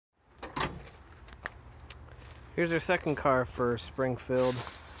Here's our second car for Springfield,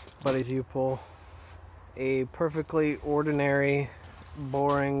 Buddy's U-Pull. A perfectly ordinary,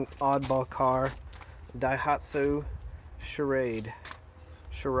 boring, oddball car. Daihatsu Charade.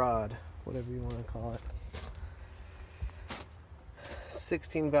 Charade, whatever you want to call it.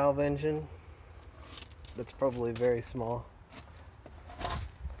 16 valve engine. That's probably very small.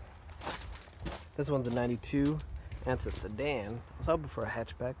 This one's a 92, and it's a sedan. I was hoping for a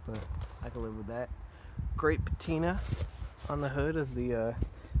hatchback, but I can live with that. Great patina on the hood as the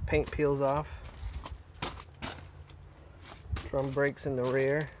paint peels off. Drum brakes in the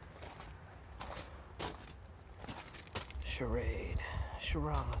rear. Charade.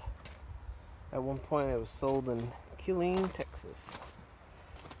 At one point it was sold in Killeen, Texas.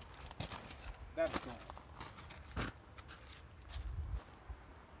 That's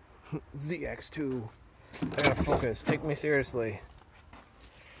cool. ZX2. I gotta focus. Take me seriously.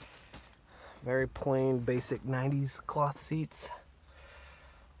 Very plain, basic 90s cloth seats.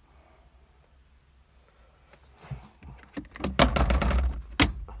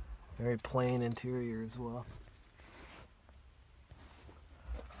 Very plain interior as well.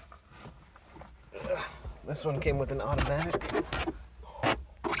 This one came with an automatic.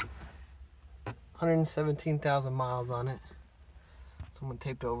 117,000 miles on it. Someone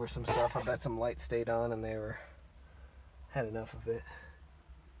taped over some stuff. I bet some lights stayed on and they had enough of it.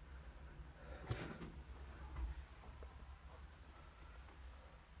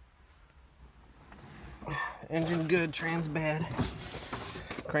 Engine good, trans bad.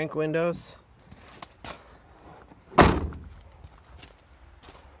 Crank windows. Not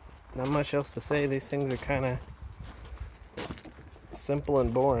much else to say. These things are kind of simple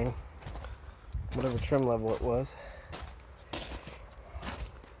and boring. Whatever trim level it was.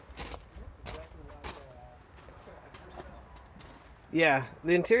 Yeah,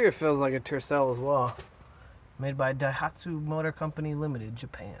 the interior feels like a Tercel as well. Made by Daihatsu Motor Company Limited,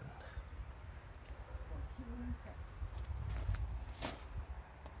 Japan.